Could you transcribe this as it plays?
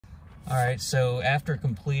Alright, so after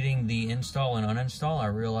completing the install and uninstall, I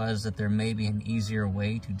realized that there may be an easier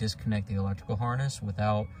way to disconnect the electrical harness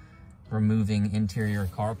without removing interior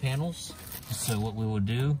car panels. So what we will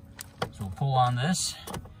do is we'll pull on this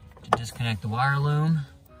to disconnect the wire loom,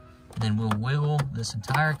 then we'll wiggle this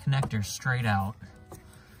entire connector straight out.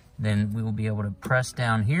 Then we will be able to press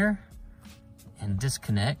down here and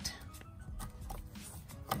disconnect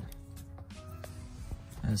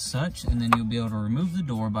as such, and then you'll be able to remove the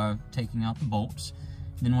door by taking out the bolts.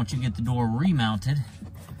 Then once you get the door remounted,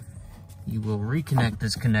 you will reconnect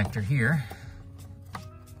this connector here.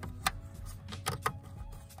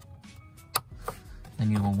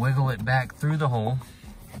 Then you will wiggle it back through the hole.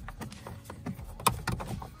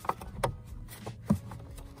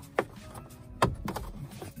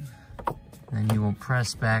 Then you will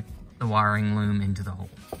press back the wiring loom into the hole.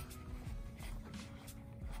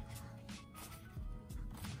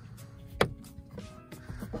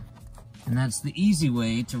 And that's the easy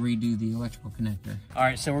way to redo the electrical connector. All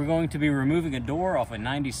right, so we're going to be removing a door off a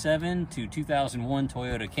 97 to 2001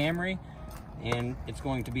 Toyota Camry. And it's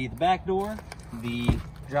going to be the back door. The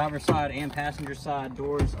driver's side and passenger side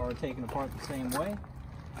doors are taken apart the same way.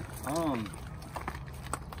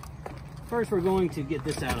 First, we're going to get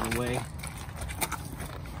this out of the way.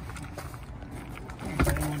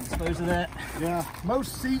 I want to dispose of that. Yeah,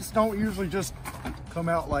 most seats don't usually just come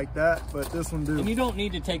out like that, but this one do. And you don't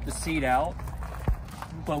need to take the seat out,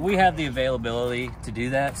 but we have the availability to do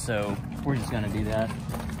that, so we're just going to do that.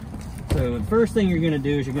 So the first thing you're going to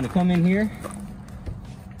do is you're going to come in here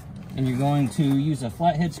and you're going to use a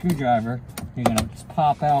flathead screwdriver. You're going to just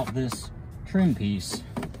pop out this trim piece.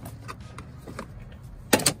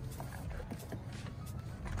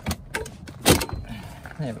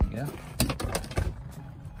 There we go.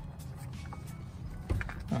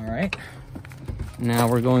 All right. Now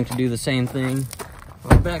we're going to do the same thing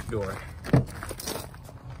on the back door.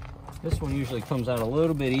 This one usually comes out a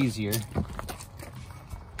little bit easier.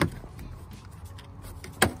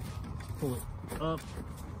 Pull it up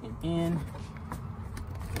and in.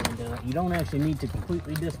 And you don't actually need to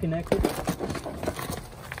completely disconnect it.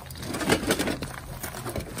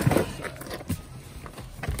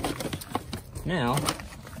 Now,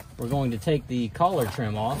 we're going to take the collar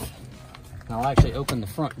trim off. And I'll actually open the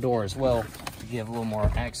front door as well to give a little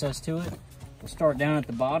more access to it. We'll start down at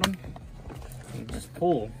the bottom. You just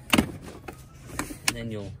pull. And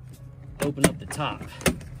then you'll open up the top,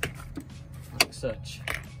 like such.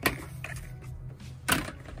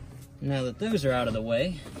 Now that those are out of the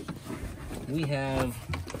way, we have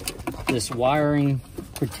this wiring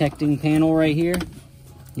protecting panel right here.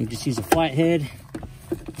 You just use a flathead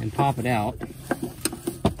and pop it out.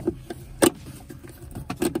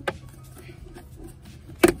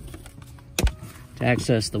 To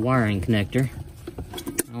access the wiring connector.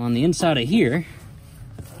 Now on the inside of here,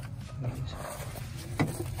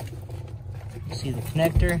 you see the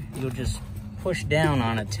connector, you'll just push down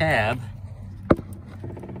on a tab.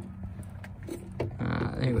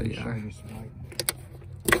 There we go.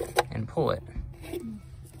 And pull it.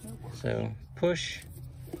 So push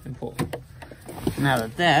and pull. Now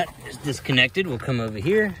that that is disconnected, we'll come over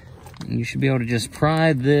here and you should be able to just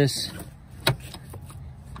pry this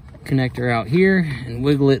connector out here and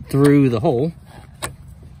wiggle it through the hole.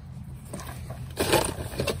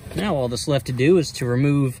 Now all that's left to do is to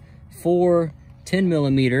remove 4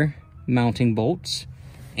 10mm mounting bolts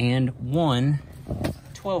and 1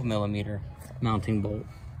 12mm mounting bolt.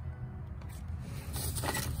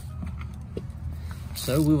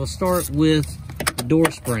 So we will start with the door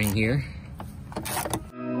spring here.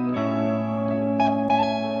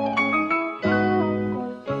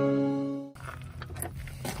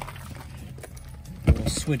 We'll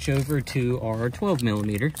switch over to our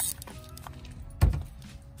 12mm.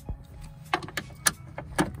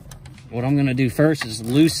 What I'm going to do first is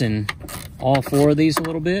loosen all 4 of these a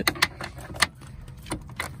little bit.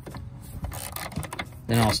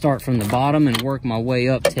 Then I'll start from the bottom and work my way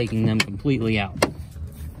up, taking them completely out.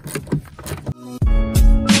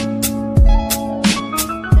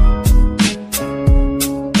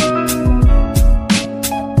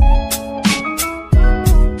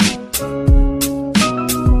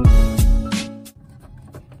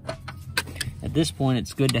 At this point,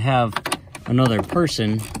 it's good to have another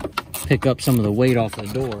person pick up some of the weight off the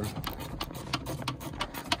door.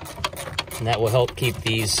 And that will help keep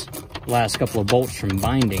these last couple of bolts from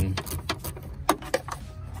binding.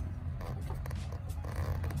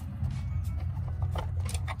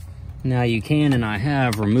 Now you can, and I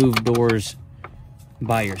have, removed doors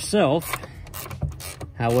by yourself.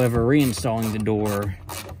 However, reinstalling the door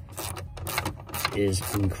is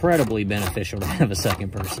incredibly beneficial to have a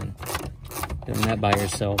second person. Doing that by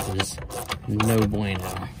yourself is no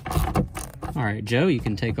bueno. All right, Joe, you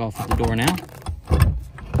can take off with the door now.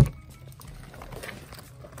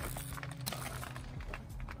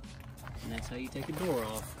 And that's how you take a door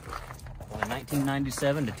off. On a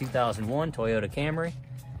 1997 to 2001 Toyota Camry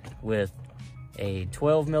with a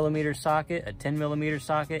 12mm socket, a 10mm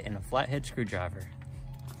socket, and a flathead screwdriver.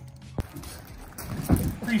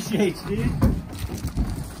 Appreciate you, dude.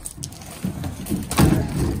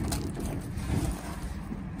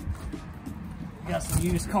 Got some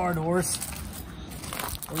used car doors.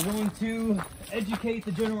 We're going to educate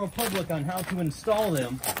the general public on how to install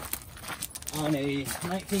them on a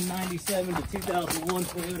 1997 to 2001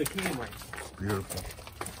 Toyota Camry. Beautiful.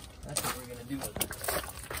 That's what we're going to do with it.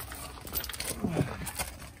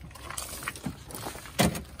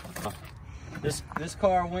 This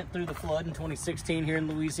car went through the flood in 2016 here in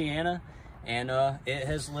Louisiana, and it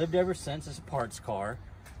has lived ever since. It's a parts car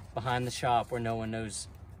behind the shop where no one knows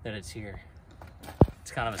that it's here.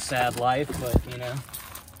 It's kind of a sad life, but you know,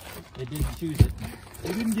 they didn't choose it.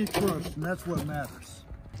 They didn't get crushed, and that's what matters.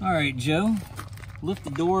 All right, Joe, lift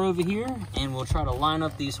the door over here, and we'll try to line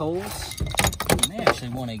up these holes. You may actually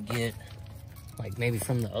want to get, like, maybe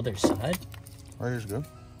from the other side. Right here's good.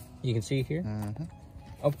 You can see here. Mm-hmm.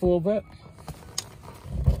 Up a little bit.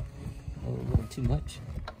 A little too much.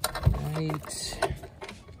 Right.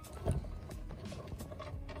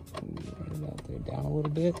 Right about there, down a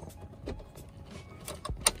little bit.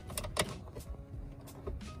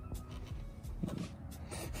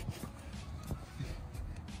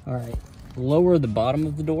 All right, lower the bottom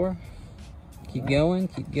of the door. Keep going,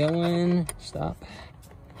 stop.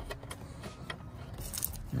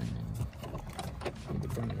 Need to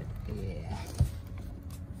bring it, yeah.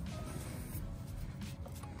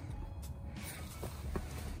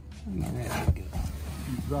 All right, good.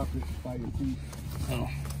 You dropped it by your feet. Oh.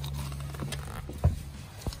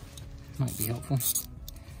 Might be helpful.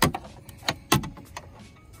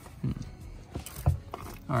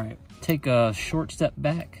 All right, take a short step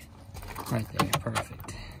back. Right there,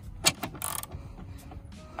 perfect.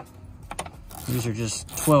 These are just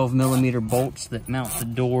 12mm bolts that mount the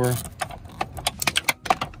door.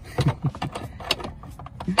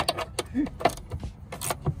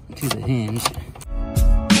 To the hinge.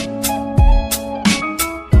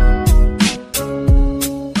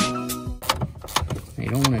 You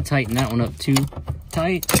don't want to tighten that one up too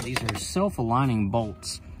tight. These are self-aligning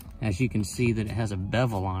bolts. As you can see that it has a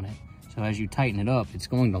bevel on it. So as you tighten it up, it's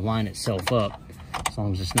going to line itself up as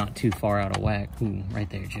long as it's not too far out of whack. Ooh, right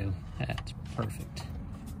there, Joe. That's perfect.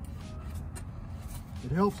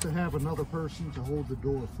 It helps to have another person to hold the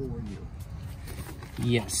door for you.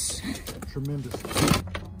 Yes. Tremendously.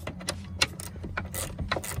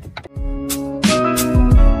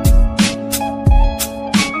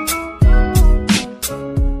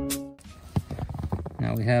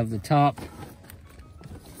 Now we have the top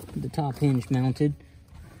hinge mounted.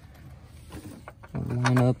 I'll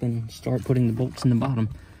line up and start putting the bolts in the bottom.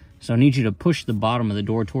 So I need you to push the bottom of the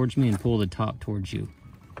door towards me and pull the top towards you.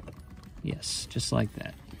 Yes, just like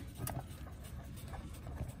that.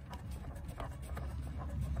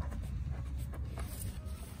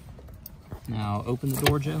 Now open the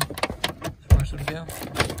door, Joe. As far as it'll go.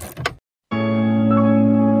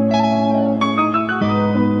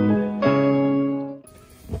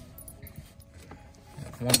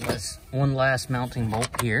 One last mounting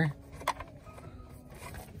bolt here.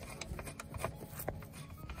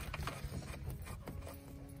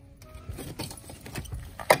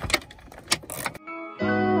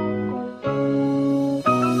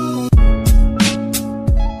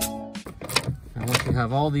 Now once you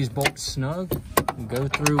have all these bolts snug, go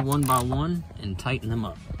through one by one and tighten them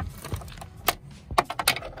up.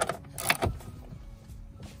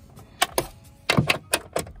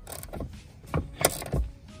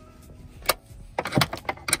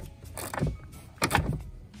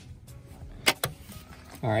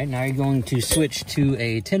 All right, now you're going to switch to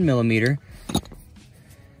a 10mm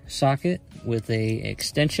socket with a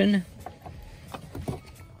extension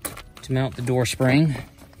to mount the door spring.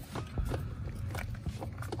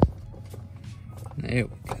 There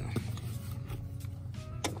we go.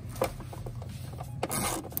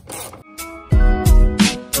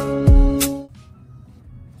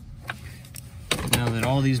 Now that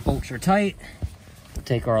all these bolts are tight, we'll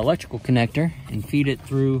take our electrical connector and feed it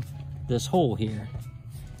through this hole here.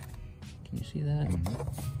 Can you see that?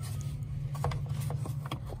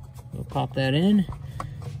 We'll pop that in,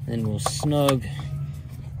 then we'll snug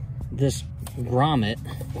this grommet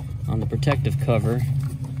on the protective cover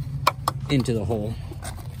into the hole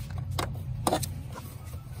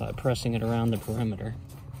by pressing it around the perimeter.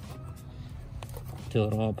 till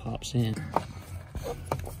it all pops in.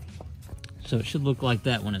 So it should look like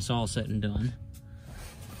that when it's all said and done.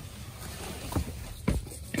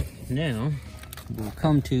 Now, we'll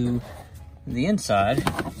come to the inside.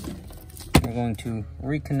 We're going to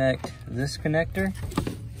reconnect this connector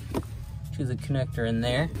to the connector in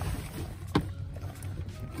there,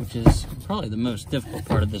 which is probably the most difficult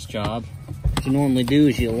part of this job. What you normally do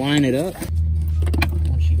is you line it up.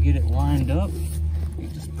 Once you get it lined up, you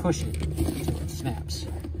just push it until it snaps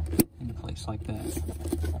into place like that.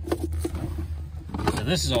 So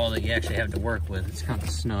this is all that you actually have to work with. It's kind of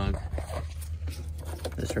snug.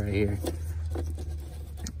 This right here.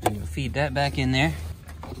 And you'll feed that back in there.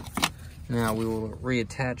 Now we will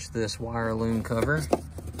reattach this wire loom cover.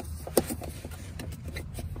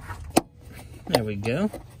 There we go.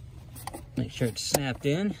 Make sure it's snapped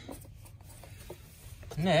in.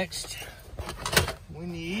 Next, we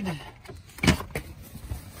need to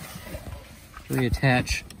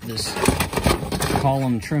reattach this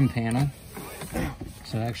column trim panel.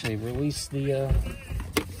 So actually release the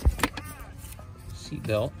seat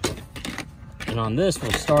belt. And on this,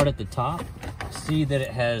 we'll start at the top. See that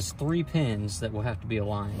it has 3 pins that will have to be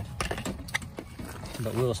aligned.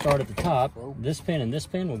 But we'll start at the top. This pin and this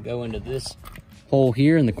pin will go into this hole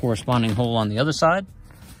here and the corresponding hole on the other side.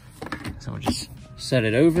 So we'll just set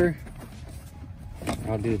it over.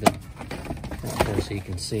 I'll do the front part so you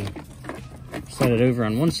can see. Set it over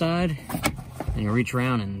on one side, and you reach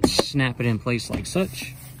around and snap it in place like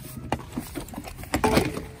such.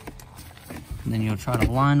 And then you'll try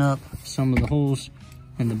to line up some of the holes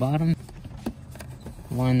in the bottom.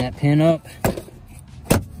 Line that pin up.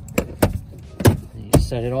 And you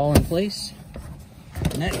set it all in place.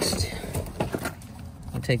 Next,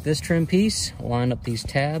 I'll take this trim piece, line up these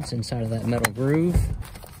tabs inside of that metal groove.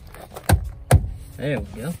 There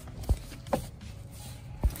we go.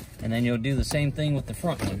 And then you'll do the same thing with the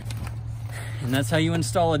front one. And that's how you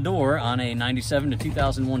install a door on a 97 to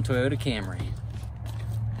 2001 Toyota Camry.